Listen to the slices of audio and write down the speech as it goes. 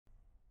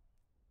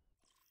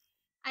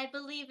I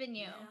believe in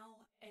you.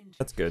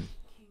 That's good.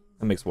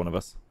 That makes one of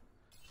us.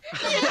 No.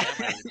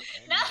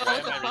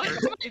 What the fuck?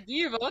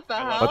 What the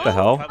hell? What the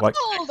hell? What?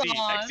 Hold XC,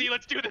 on. XC,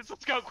 let's do this.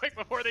 Let's go quick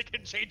before they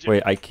can change it.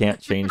 Wait, I can't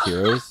change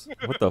heroes?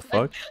 What the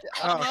fuck?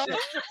 Oh,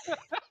 shit.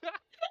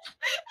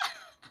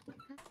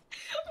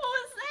 What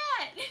was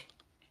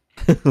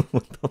that?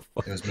 What the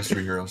fuck? It was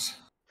Mystery Heroes.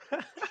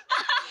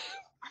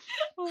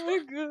 Oh my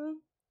god.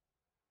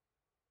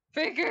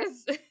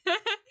 Fakers.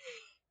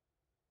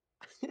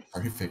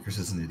 Sorry, Fakers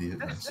is an idiot.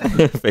 Nice.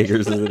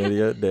 Fakers is an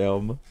idiot.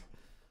 Damn.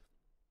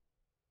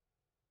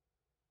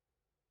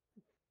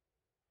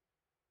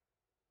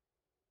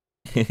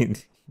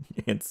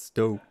 And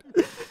stoked.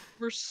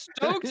 We're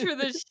stoked for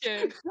this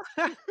shit.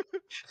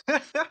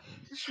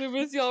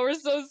 Lewis, y'all were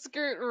so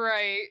skirt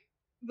right.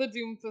 The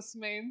Doomfist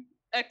main.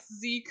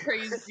 XZ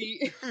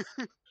crazy.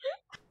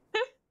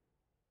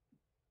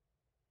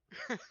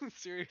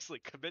 Seriously,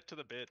 commit to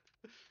the bit.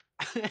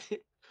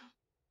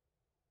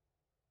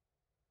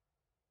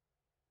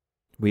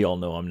 We all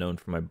know I'm known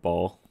for my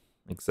ball. Oh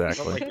my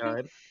Exactly.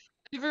 god.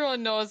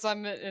 Everyone knows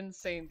I'm an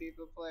insane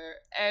diva player.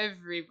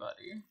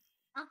 Everybody.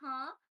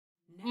 Uh-huh.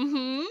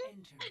 Mm-hmm.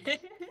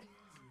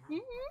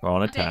 We're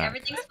on Okay, attack.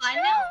 everything's fine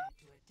now?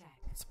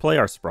 Let's play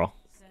our sprawl.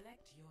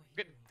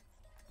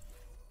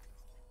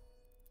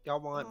 Y'all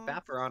want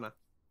Bap or Ana?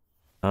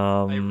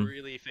 I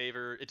really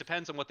favor. It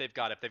depends on what they've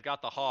got. If they've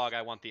got the hog,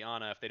 I want the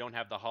Ana. If they don't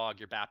have the hog,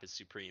 your Bap is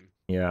supreme.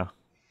 Yeah.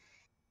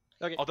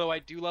 Okay. Although I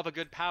do love a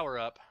good power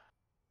up.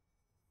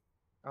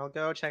 I'll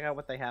go check out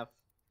what they have.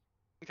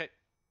 Okay.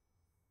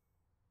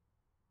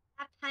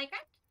 High ground?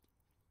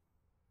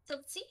 So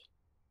let's see.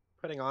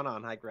 Putting Ana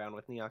on high ground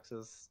with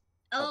Neox's.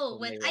 Oh, helpful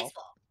with Maywall. Ice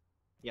Ball.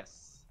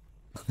 Yes.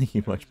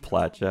 You much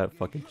plat chat.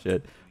 Fucking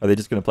shit. Are they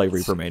just gonna play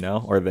Reaper May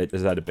now, or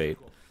is that a bait?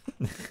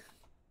 I'm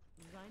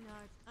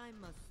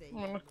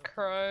gonna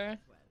cry.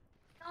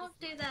 Don't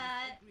do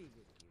that. You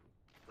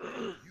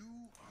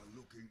are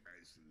looking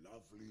as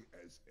lovely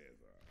as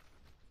ever.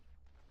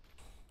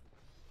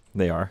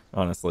 They are,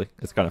 honestly.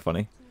 It's kind of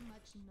funny.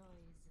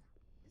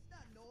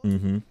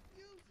 Mm-hmm.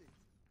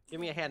 Give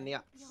me a hand,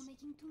 Neox.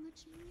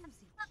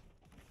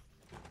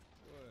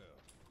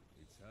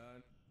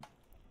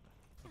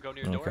 Go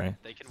near your door. Okay.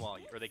 They can wall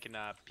you, or they can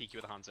peek you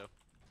with a Hanzo.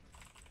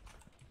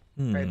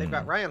 Right, they've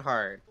got Hmm.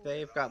 Reinhardt.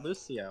 They've got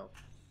Lucio.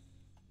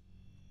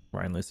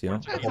 Ryan Lucio.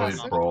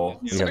 Holy brawl.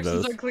 We have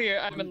Instructions those. are clear.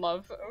 I'm in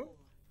love.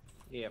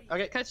 Yeah.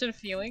 Okay. Catching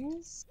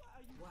feelings.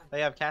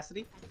 They have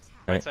Cassidy.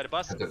 Right. Right side of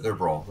bus. They're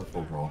brawl. They're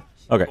full brawl.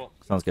 Okay, Cool.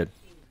 sounds good.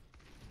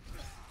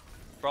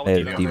 Brawl They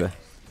with have Diva. Diva.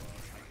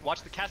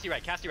 Watch the Cassie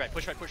right. Cassie right.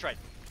 Push right. Push right.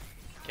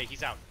 Okay,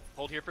 he's out.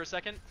 Hold here for a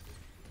second.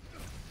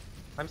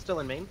 I'm still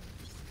in main.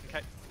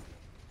 Okay.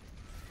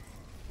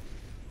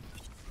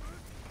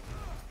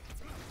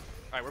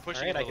 Alright, we're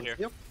pushing Alright, a I little can here.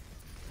 steal.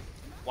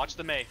 Watch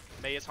the May.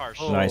 May is harsh.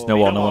 Nice, no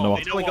wall, no wall, no wall.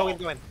 They Go in, know go wall. in,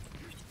 go in.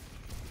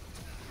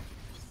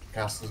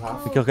 Cast is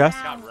half. We kill Cass?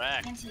 Got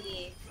wrecked.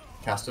 Anti.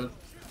 Cast it.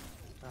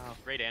 Oh.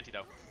 Great anti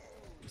though.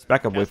 Just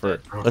back up, wait Cast for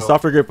it. it. Let's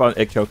softer grip on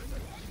egg choke.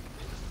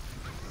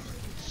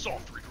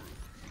 Soft regroup.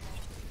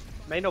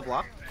 Main no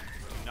block.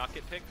 Do not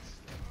get picked.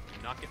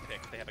 Do not get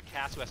picked. They have a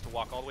Cass who has to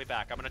walk all the way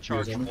back. I'm gonna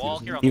charge Here's wall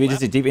him. here on the Diva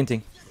left. just deep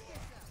inting.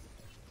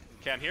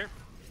 Okay, I'm here.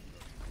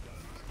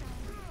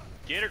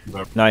 Get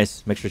her.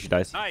 Nice. Make sure she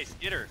dies. Nice.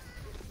 Get her.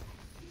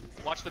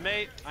 Watch the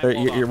May. I'm There,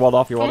 you're walled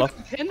off. You're walled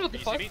off. Pin, what the Do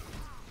you see fuck? me?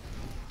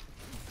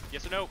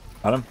 Yes or no?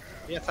 Got him.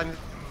 Yes, I'm.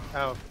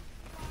 Oh.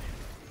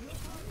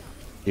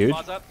 Dude,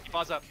 Pause up.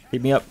 Pause up.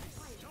 keep me up.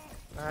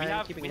 We I'm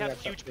have keeping Neox up,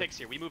 huge too. picks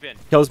here. We move in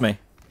Kills me.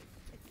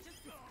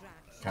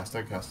 Cast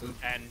it. Cast it.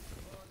 and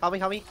Help me,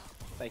 help me.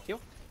 Thank you.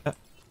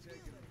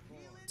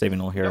 Saving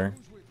all here.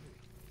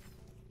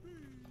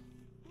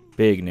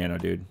 Big nano,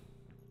 dude.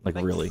 Like,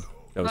 Thanks. really.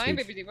 That was Fine,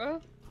 huge. baby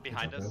diva.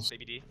 behind Okay. us,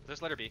 baby D.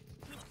 Just let her be.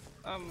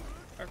 Okay.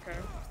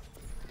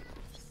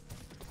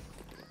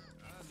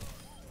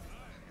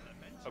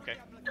 Okay.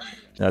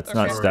 That's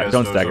not Okay. stag.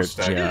 Don't No, stagger. don't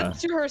stagger. Yeah.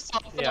 To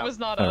herself, Yeah. that was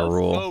not Not a us.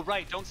 rule. Oh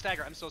right, don't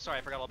stagger. I'm so sorry.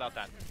 I forgot all about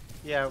that.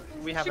 Yeah,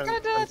 we She haven't. kinda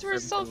did that to uncertain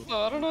herself things.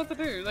 though. I don't know what to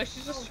do. Like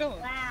she's just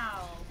chilling.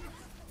 Wow.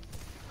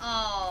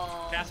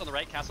 Oh. Cast on the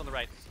right. Cast on the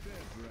right.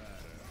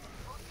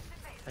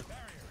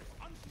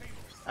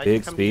 I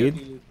Big can come to you if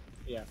speed. you-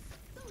 Yeah.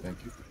 Thank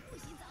you.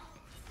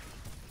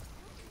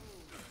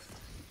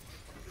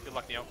 Good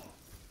luck, Neo.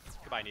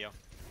 Goodbye, Neo.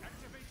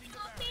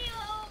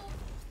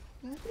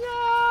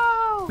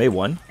 May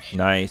one.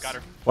 Nice. Got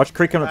her. Watch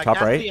Creek come up top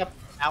Cassidy right. up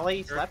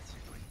alley slept.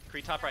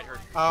 Cree top right. Her.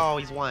 Oh,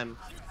 he's one.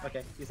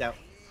 Okay, he's out.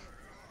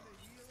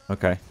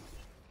 Okay.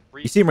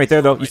 You see him right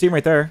there, though. You see him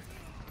right there.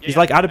 Yeah, He's yeah,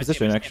 like out of I see him,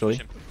 position, I just can't actually.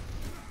 push him.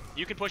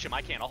 You can push him.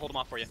 I can't. I'll hold him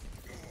off for you.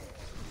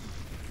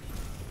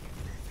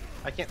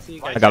 I can't see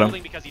you Ryan guys. is got him.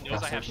 holding because he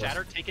knows I have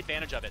shatter. Take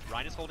advantage of it.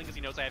 Ryan is holding because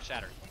he knows I have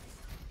shatter.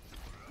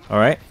 All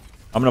right.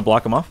 I'm gonna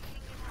block him off.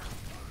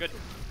 Good.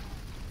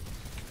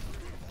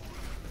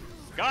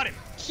 Got him.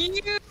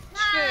 Huge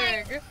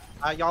big.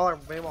 Y'all are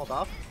way walled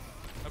off.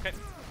 Okay.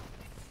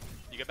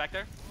 You get back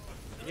there?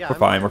 Yeah, We're I'm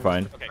fine. We're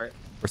fine. Okay. Alright.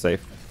 We're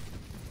safe.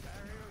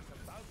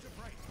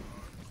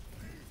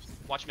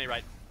 Watch May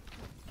right.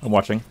 I'm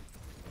watching.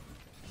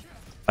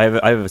 I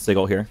have a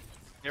sigil here.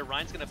 Here,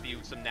 Ryan's gonna be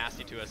some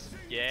nasty to us.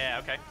 Yeah,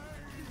 okay.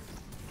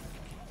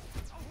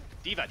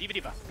 Diva.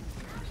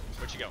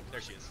 Where'd she go?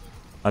 There she is.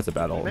 That's a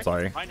bad ult. I'm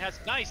sorry. Ryan has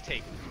nice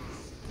take.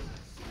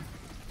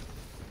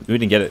 We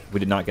didn't get it. We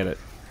did not get it.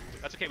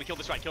 That's okay. We killed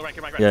this Ryan. Kill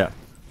Ryan. Yeah.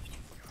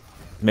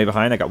 May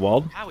behind. I got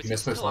walled. How is You he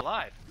missed my still slot.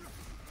 alive?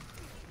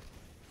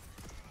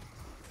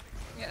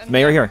 Yeah, and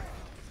May right here.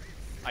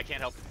 I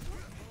can't help.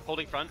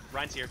 Holding front.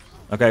 Ryan's here.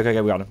 Okay.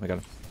 We got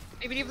him.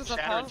 maybe leave this up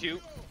Shatter in top. 2.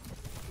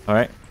 All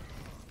right.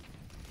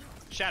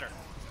 Shatter.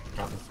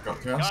 Got the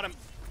cast. Got him.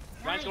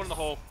 Ryan's going in the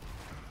hole.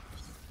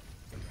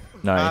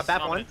 Nice.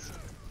 Bap one. Dominance.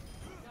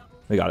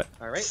 We got it.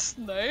 All right.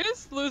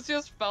 Nice.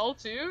 Lucius fell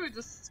too.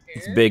 Just scared.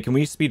 It's big. Can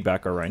we speed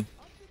back our Ryan?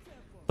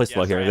 Play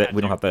slow sorry, I here. had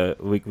We don't to. have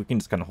to. We can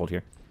just kind of hold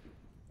here.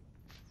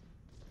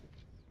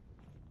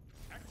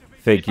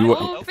 Fig, you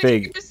Oh, are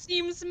Fig. just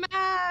seems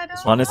mad.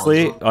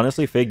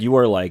 Honestly, Fig, you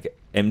are like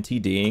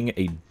MTDing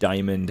a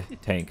diamond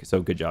tank.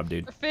 So good job,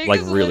 dude. Fig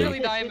Like is really. literally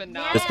diamond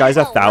now. This guy's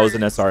That's how it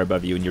 1,000 works. SR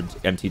above you, and you're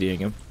MTDing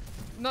him.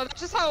 No, that's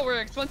just how it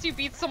works. Once you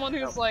beat someone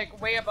who's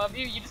like way above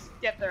you, you just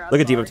get their Look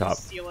at SR, Diva you top.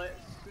 just steal it.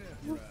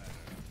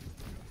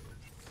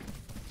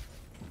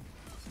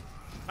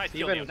 Nice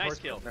kill, Even Neo. Nice horse-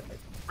 kill. perfect.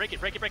 Break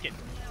it.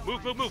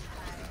 Move.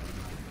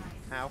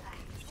 Ow.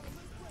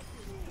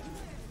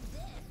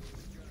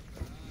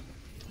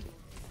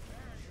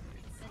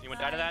 Anyone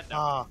die to that? No.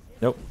 Ah.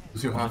 Nope.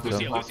 Lucio half.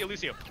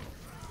 Lucio.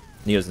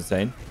 Neo's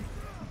insane.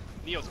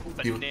 Neo's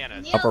You-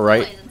 bananas. Neil's Upper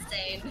right. always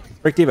insane.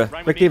 Break Diva.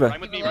 Ryan Break with me. Diva.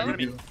 Ryan with me. Ryan with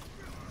me.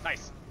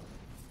 Nice.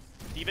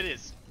 Diva it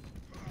is.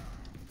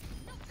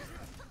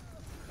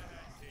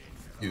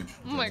 Huge.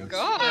 Oh my Nice.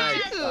 god.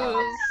 Nice. Jesus.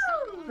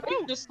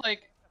 You just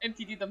like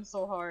MTD them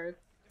so hard.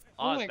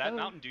 Oh Oz, my that God.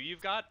 Mountain Dew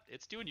you've got,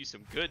 it's doing you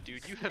some good,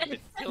 dude. You have been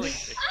killing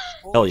it.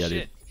 Hell yeah,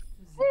 Shit.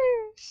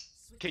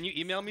 Can you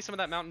email me some of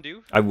that Mountain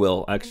Dew? I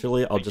will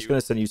actually. I'm Thank just you.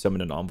 gonna send you some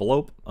in an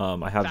envelope.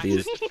 I have Fax these.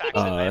 it, just fax it.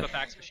 I have a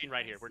fax machine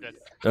right here. We're good.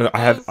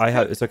 I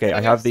have. It's okay. Can I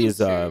I have have some these.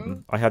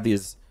 too? I have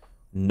these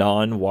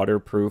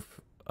non-waterproof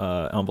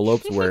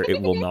envelopes where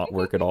it will not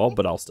work at all,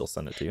 but I'll still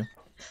send it to you.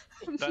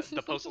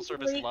 The Postal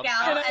Service Freak loves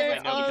out that. as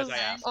I know because I Oz.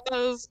 asked.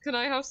 Oz, can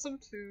I have some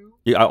too?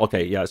 Yeah.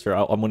 Okay. Yeah. Sure.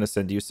 I'm gonna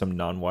send you some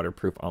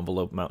non-waterproof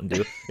envelope Mountain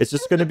Dew. It's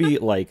just gonna be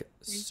like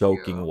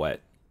soaking you. wet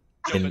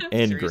No, and, but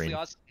and seriously, green.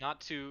 Oz, not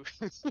to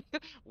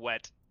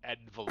wet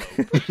envelope.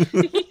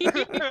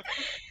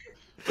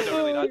 But no,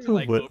 really, not to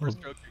like What?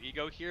 overstroke your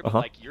ego here, but Uh-huh.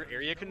 like your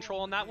area control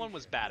on that one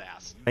was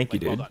badass. Thank you,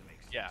 Like, well dude. done.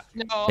 Yeah.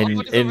 No, And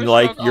I'll just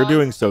like overstroke you're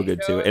doing Oz, so good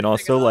ego, too. And take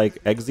also it off.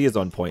 like Eggsy is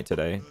on point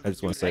today. I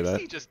just want to say that.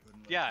 XC just,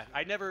 yeah,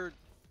 I never.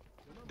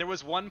 There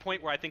was one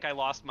point where I think I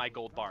lost my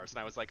gold bars, and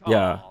I was like, oh,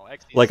 Yeah.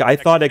 XC Like I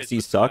thought is XE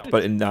just sucked, wild.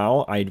 but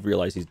now I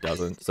realize he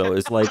doesn't. So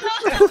it's like,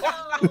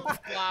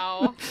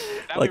 Wow.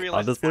 Now like, we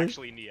realized it's honestly?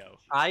 actually Neo.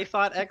 I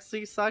thought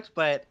XC sucked,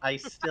 but I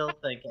still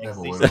think Never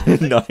XC will.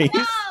 sucks. nice.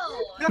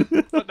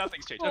 Whoa! But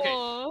nothing's changed. Okay,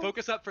 Aw.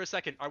 focus up for a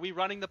second. Are we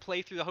running the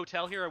play through the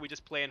hotel here, or are we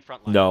just playing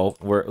frontline? No,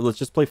 let's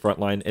just play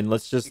frontline and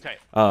let's just Okay.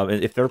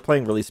 and if they're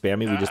playing really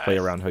spammy, we just play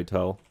Nice. around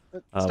hotel.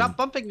 Stop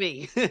bumping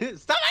me!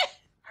 Stop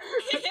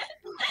it!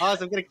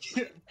 Oz, I'm gonna.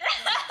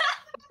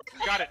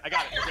 Got it. I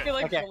got it. I We're feel good.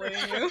 like Okay. bullying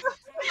you.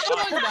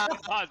 Oz,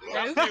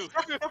 Mountain Dew.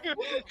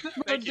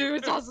 Mountain Thank you. Dew,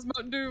 it's Oz's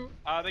Mountain Dew.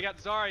 They got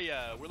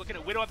Zarya. We're looking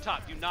at Widow up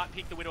top. Do not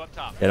peek the Widow up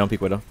top. Yeah, don't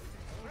peek Widow.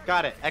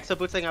 Got it. Exo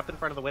bootsing up in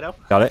front of the widow.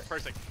 Got it.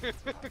 Perfect.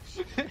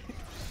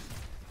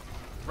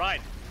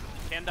 Ryan.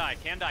 Can die.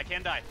 Cannot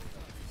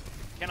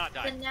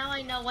die. So now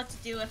I know what to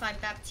do if I'm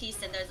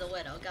Baptiste and there's a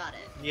widow. Got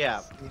it.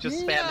 Yeah, you just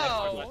spam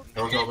that No.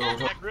 button. Hotel.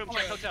 Check room.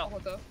 Check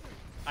hotel.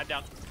 I'm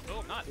down. Oh,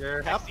 I'm not.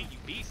 You're I up. see you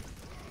beast.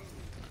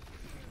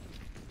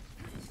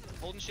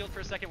 Holding shield for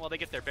a second while they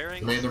get their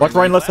bearings. Watch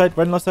Ryan left side.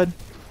 Ryan left side.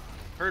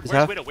 Heard. Is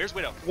Where's that- Widow? Where's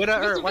Widow? Widow,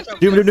 or watch out.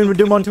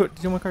 Doom onto it.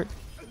 Doom on cart.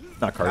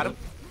 Not Got cart. him.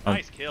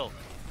 Nice kill.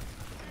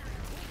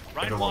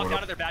 Ryan don't walked wanna-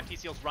 out of their bad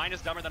TCLs. Ryan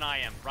is dumber than I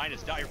am. Ryan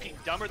is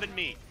dumber than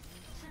me.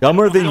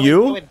 Dumber than Kill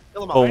you? him,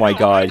 kill him all. Oh my know,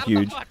 god, what the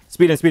huge. fuck?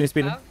 Speed in.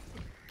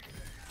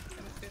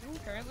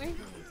 Currently?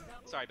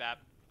 Sorry, Bab.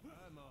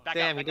 Back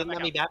Damn, up, he back didn't up,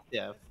 let me back up. back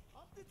div.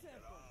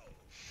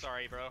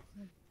 Sorry, bro.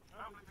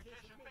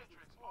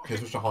 Okay,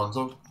 switch to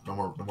Hanzo. No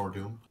more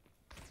Doom.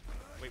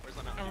 Wait, where's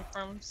the mountain?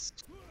 From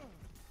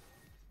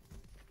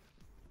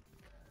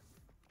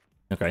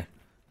Okay.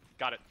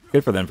 Got it.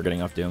 Good for them for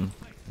getting off Doom.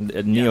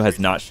 Neo has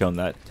not shown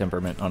that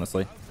temperament,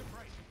 honestly.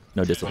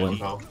 No discipline.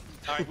 Hotel.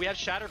 Alright, we have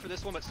Shatter for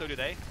this one, but so do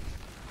they.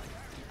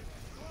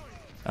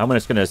 I'm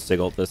just gonna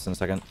sigil this in a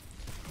second.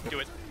 Do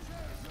it.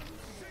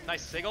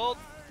 Nice Sigil.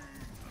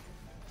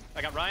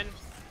 I got Ryan.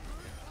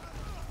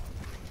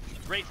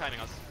 Great timing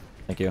us.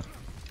 Thank you.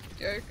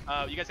 Joke.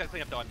 You guys gotta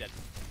clean up though, I'm dead.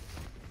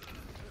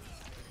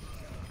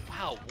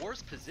 Wow,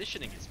 War's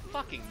positioning is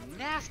fucking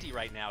nasty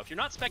right now. If you're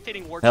not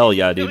spectating War Hell Chief,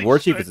 yeah, you dude. really War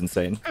Chief should. is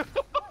insane.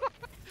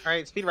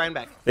 Alright, speed Ryan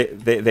back.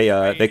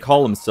 They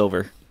call him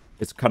Silver.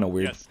 It's kind of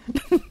weird,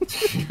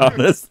 Yes.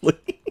 honestly.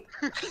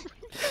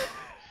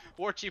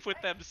 War Chief with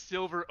them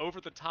silver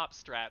over the top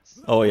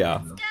strats. Oh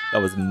yeah,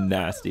 that was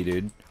nasty,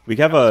 dude. We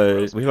have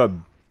a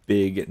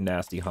big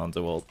nasty Hanzo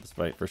ult this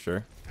fight for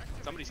sure.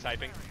 Somebody's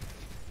typing.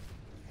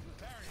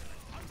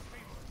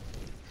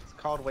 It's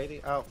called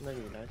waiting. Oh, no, you're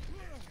not.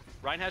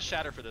 Ryan has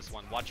shatter for this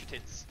one. Watch your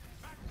tits.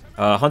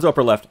 Hanzo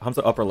upper left.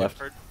 Hanzo upper left.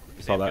 Heard.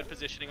 You saw that. Good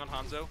positioning on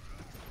Hanzo.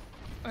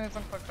 Oh, he's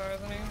on quick though,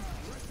 isn't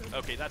he?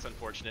 Okay, that's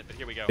unfortunate, but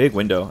here we go. Big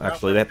window,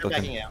 actually. They have They're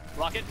backing to. out.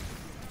 Block it.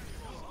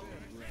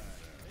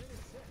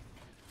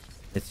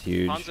 It's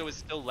huge. Hanzo is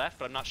still left,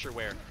 but I'm not sure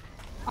where.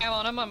 I'm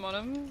on him, I'm on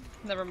him.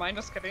 Never mind,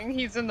 just kidding.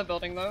 He's in the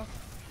building though.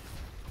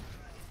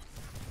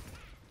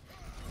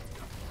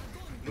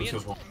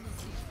 Lucio's one.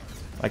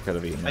 I could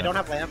have eaten I that. don't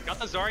have lamp. Got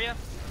the Zarya.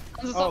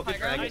 This is Oh, on high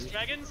good ground. Nice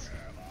dragons.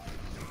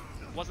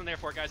 Wasn't there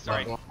for it, guys.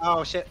 Sorry.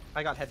 Oh shit,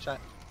 I got headshot.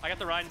 I got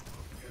the Ryan.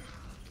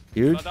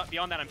 Huge.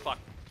 Beyond that, I'm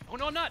fucked. Oh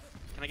no, I'm not.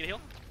 Can I get a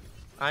heal?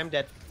 I'm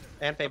dead.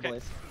 And Fade Okay.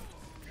 Blaze.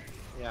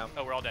 Yeah.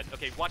 Oh, we're all dead.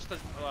 Okay, watch the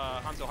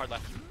Hanzo hard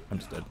left. I'm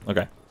just dead.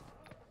 Okay.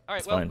 All right,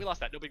 It's well, fine. we lost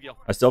that. No big deal.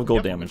 I still have gold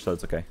Yep. damage, so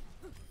it's okay.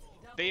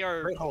 They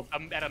are Great hold.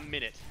 at a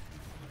minute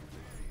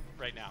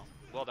right now.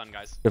 Well done,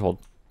 guys. Good hold.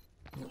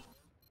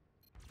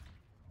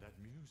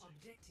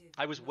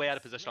 I was way out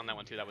of position on that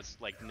one too. That was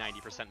like 90%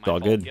 my all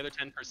fault. good. The other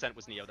 10%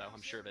 was Neo though.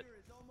 I'm sure of it.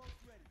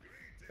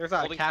 There's a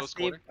Holding close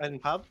Cascade quarter. in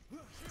pub.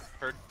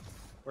 Heard.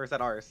 Or is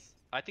that ours?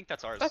 I think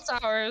that's ours. That's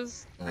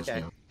ours. Yeah, that's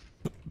Okay. me.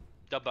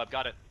 Dub Bub,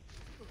 got it.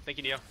 Thank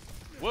you, Neo.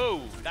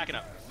 Whoa, backing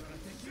up.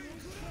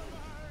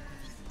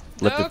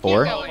 Lifted Okay,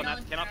 four. go. Follow up on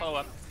that. Cannot follow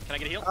up. Can I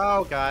get a heal?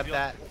 Oh god, Heal.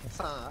 that.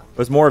 It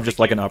was more of just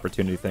like an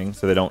opportunity thing,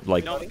 so they don't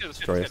like No, it was good.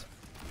 destroy It was us.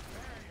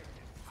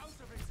 good.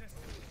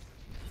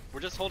 We're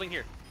just holding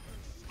here.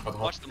 Got the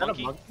Watch hot. the Is that a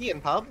monkey. monkey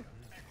in pub?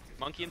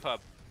 Monkey and pub.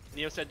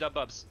 Neo said Dub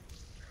Bubs.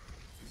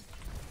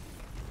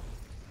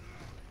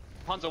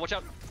 Hanzo, watch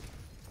out.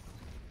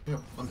 Yeah,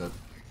 I'm dead.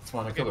 It's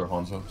fine. I killed her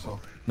Hanzo, so.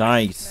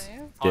 Nice.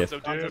 Nice. Diff.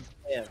 Hanzo diff.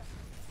 Yeah.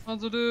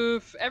 Hanzo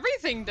diff.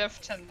 Everything diff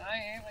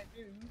tonight, like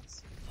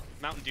dudes.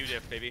 Mountain Dew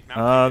diff, baby.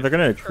 Mountain Dew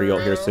They're diff. gonna Creole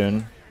here True.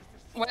 soon.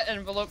 Wet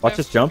envelope Watch diff,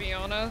 this jump. to be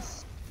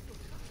honest.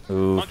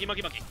 Ooh. Monkey,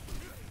 monkey, monkey.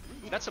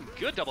 Ooh, that's some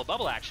good double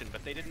bubble action,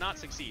 but they did not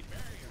succeed.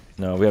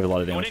 No, we have a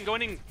lot of Going damage. in,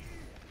 going in.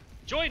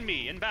 Join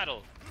me in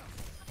battle.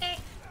 Okay.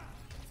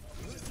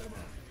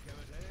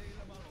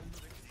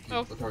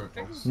 Oh, The target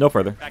close. No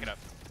further. Back it up.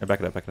 Yeah, back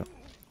it up, back it up.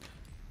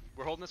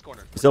 We're holding this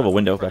corner. We still have a We're not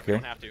window further, back we here.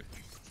 Don't have to.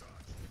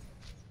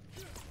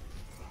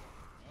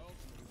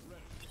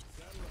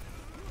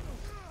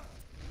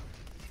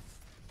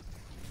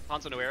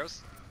 Hanzo, no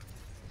arrows.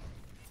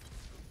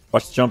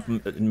 Watch the jump.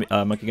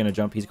 Monkey gonna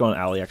jump. He's going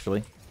alley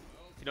actually.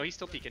 No, he's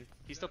still peeking.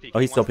 He's still peeking. Oh,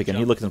 he's still Wants to peeking.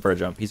 He's jump. looking for a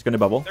jump. He's gonna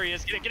bubble. There he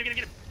is. Get it, get it, get it,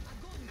 get it.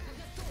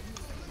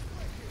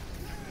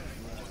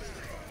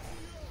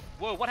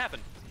 Whoa, what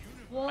happened?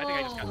 Whoa. I think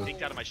I just got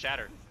dinked out of my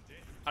shatter.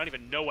 I don't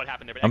even know what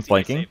happened there, but I'm XC,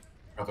 nice flanking.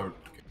 save. Got the.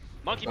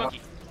 Monkey,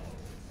 monkey.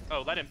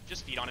 Oh, let him.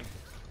 Just feed on him.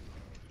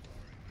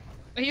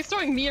 he's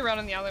throwing me around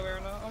in the alleyway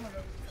right now. Oh my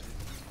god.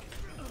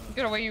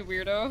 Get away, you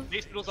weirdo.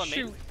 Base noodles on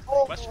Shoot. main.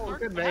 Oh, Question mark?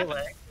 good What happened?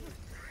 melee.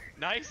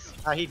 Nice.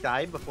 He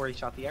died before he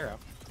shot the arrow.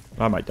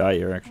 I might die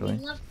here I actually.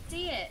 love to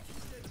see it.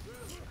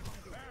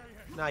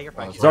 Nah, you're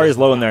fine. Sorry. Zarya's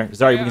low in there.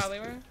 Zarya, Yeah, we can...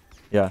 alleyway.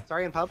 Yeah.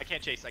 Sorry in pub. I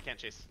can't chase. I can't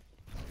chase.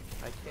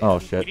 I can't. Oh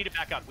We shit. need to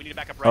back up. We need to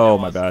back up right now. Oh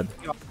my Oz. bad.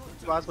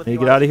 Oz with Can you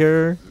you, get Oz. out of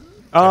here?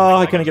 Oh,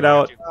 I couldn't get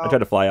out. I tried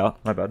to fly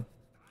out. My bad.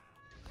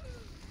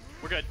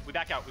 We're good. We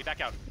back out. We back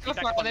out. They Meet have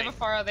back up Farah, on they main. have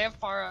a Farah, they have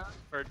Farah.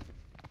 Or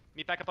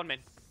meet back up on main.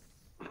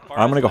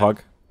 I'm gonna go Farah's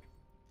hog.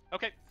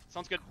 Okay,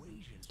 sounds good.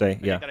 Stay. I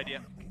like Yeah. that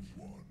idea.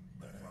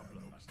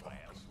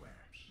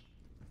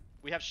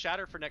 We have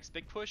shatter for next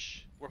big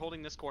push. We're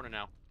holding this corner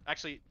now.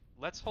 Actually,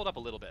 let's hold up a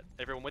little bit.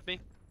 Everyone with me?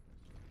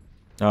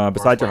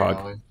 Beside your Far hog.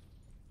 alley.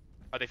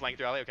 Are they flanking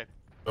through alley? Okay.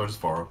 No, just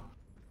far.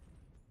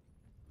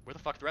 Where the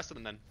fuck are the rest of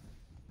them then?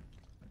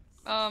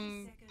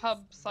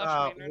 Pub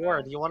slash main right Ward,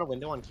 now. do you want a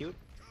window on cute?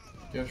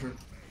 Yeah, sure.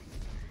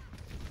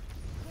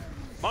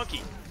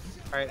 Monkey.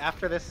 Alright,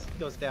 after this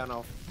goes down,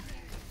 I'll.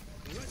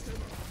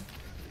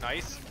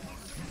 Nice.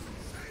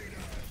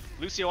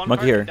 Lucio on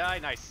Monkey card, here. can die.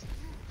 Nice.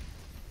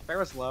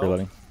 Farah's low.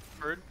 Reloading.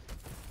 Bird.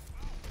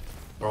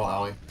 They're all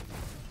alley.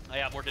 Oh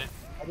yeah, I'm working it.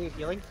 I need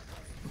healing.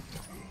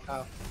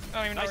 Oh, I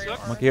don't even know Nice where you hook.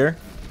 are. Monkey here.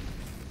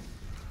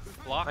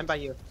 Block. I'm by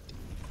you.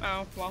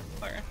 Oh, well,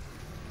 sorry.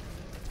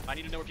 I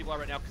need to know where people are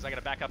right now because I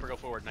gotta back up or go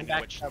forward. And I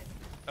I'm need to back which.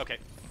 up. Okay.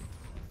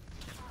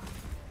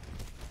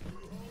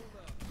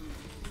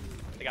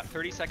 They got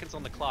 30 seconds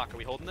on the clock. Are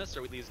we holding this or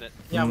are we losing it?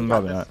 Yeah, we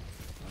got Probably this. not.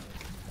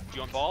 Do you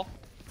want ball?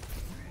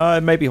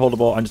 It might be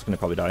holdable. I'm just gonna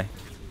probably die.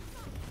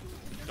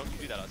 Don't you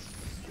do that, us.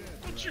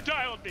 Don't you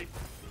die on me!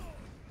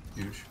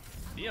 Huge.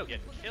 Neo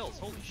getting kills.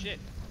 Holy shit.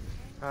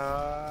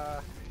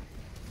 Neo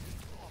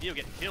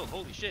getting killed.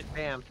 Holy shit.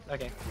 Bam.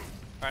 Okay.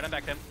 Alright, I'm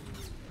back then.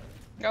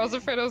 I was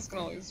afraid I was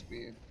gonna lose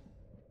speed.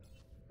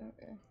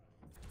 Okay.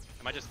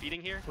 Am I just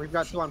feeding here? We've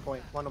got 2 on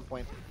point. 1 on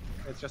point.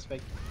 It's just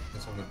fake.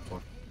 That's one good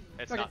point.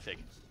 It's Okay. not fig.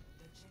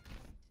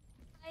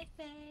 Hi,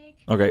 Fig.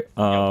 Okay.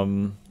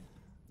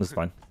 This is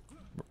fine.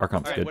 Our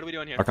comp's Alright, good. what are we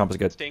doing here? Our comp is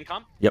good. Staying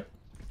comp? Yep.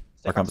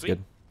 Our comp is Sweet.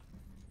 good.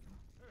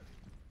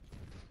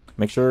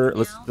 Make sure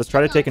let's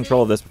try to take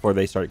control of this before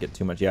they start to get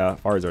too much. Yeah,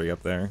 Far's already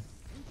up there.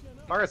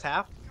 Mara's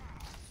half.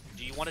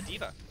 Do you want a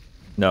diva?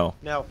 No.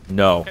 No.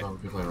 No. Okay. No,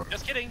 good later.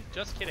 Just kidding.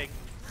 Just kidding.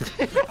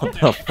 What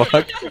the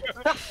fuck?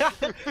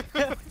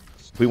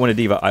 If we want a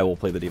diva, I will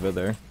play the diva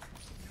there.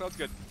 Sounds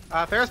good.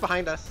 Farrah's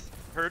behind us.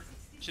 Heard.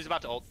 She's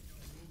about to ult.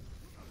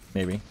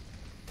 Maybe.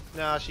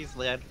 No, she's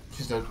dead.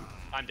 She's dead.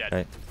 I'm dead.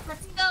 Okay.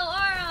 Let's go,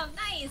 Aurum.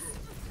 Nice.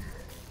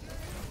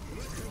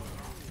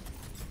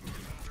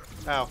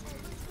 Oh.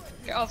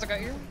 Okay, also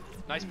got you.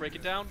 Nice. Break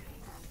it down.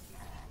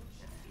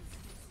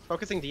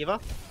 Focusing Diva?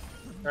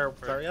 Or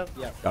Zarya?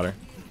 Yeah. Got her.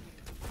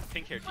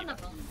 Pink hair diva.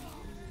 Wonderful.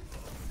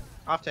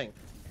 Off tank.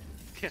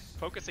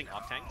 Focusing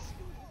off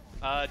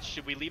tanks.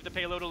 Should we leave the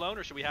payload alone,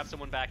 or should we have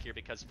someone back here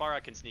because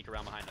Farah can sneak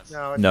around behind us?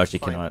 No, No, it's she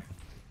fine. cannot.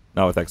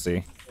 Not with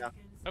XC.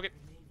 Okay.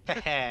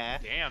 I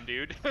Damn,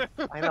 dude.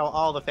 know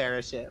all the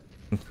Farrah shit.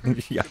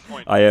 Yeah. Good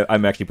point.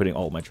 I'm actually putting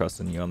all my trust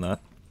in you on that.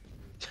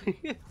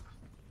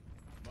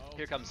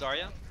 Here comes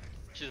Zarya.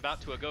 She's about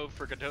to go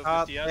for Godot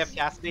They have CS.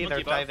 Cassidy, they're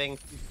Monkey buff. diving.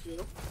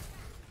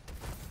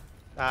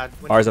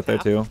 Far's up there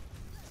too.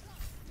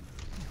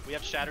 We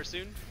have Shatter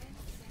soon.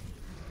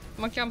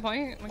 Monkey on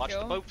point. Watch Monkey the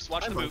ult. boats.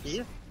 Watch the boats.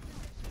 Monkey.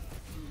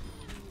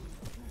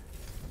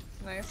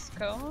 Nice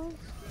kill.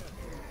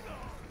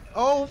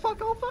 Oh fuck,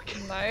 oh fuck.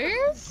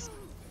 Nice.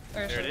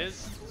 There it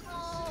is.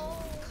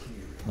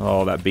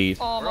 Oh, that beat.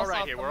 We're Almost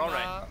alright off here. the We're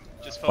alright. map.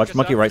 Just Watch focus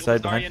Monkey up, right kill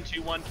side Zarya behind.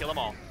 in 2-1, kill them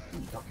all.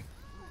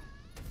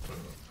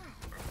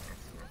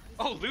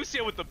 Oh,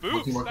 Lucio with the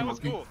boots. Monkey, That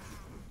was monkey. cool.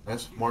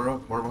 Nice. Moira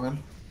behind.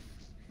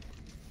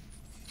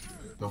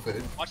 No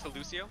faded. Watch the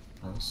Lucio.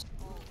 Nice.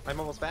 I'm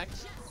almost back.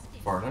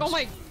 Far nice. Oh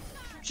my!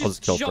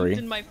 just kill jumped 3.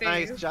 in my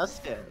face. Nice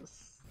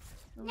justice.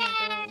 Oh my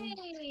god.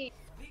 Yay!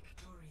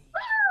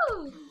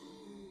 Woo!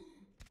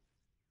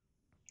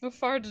 So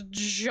far just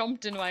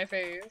jumped in my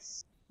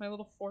face. My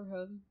little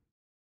forehead.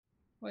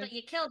 But Like,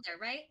 you killed her,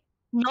 right?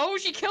 no,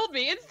 she killed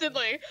me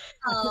instantly.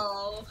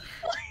 Oh.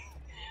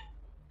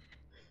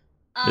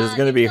 This is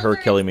gonna you be killed her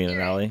in killing me in an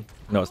spirit. alley.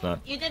 No, it's not.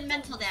 You did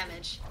mental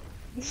damage.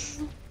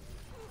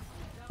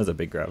 That's a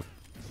big grab.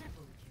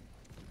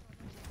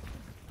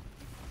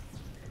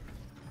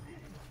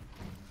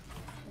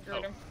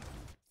 Got him.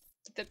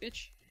 Get that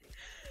bitch.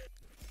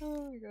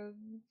 Oh my god.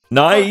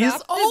 Nice!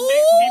 that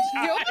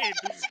Oh!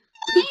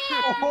 He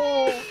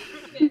Oh.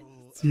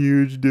 It's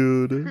huge,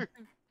 dude.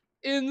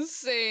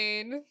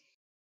 Insane.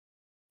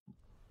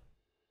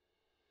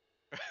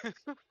 died.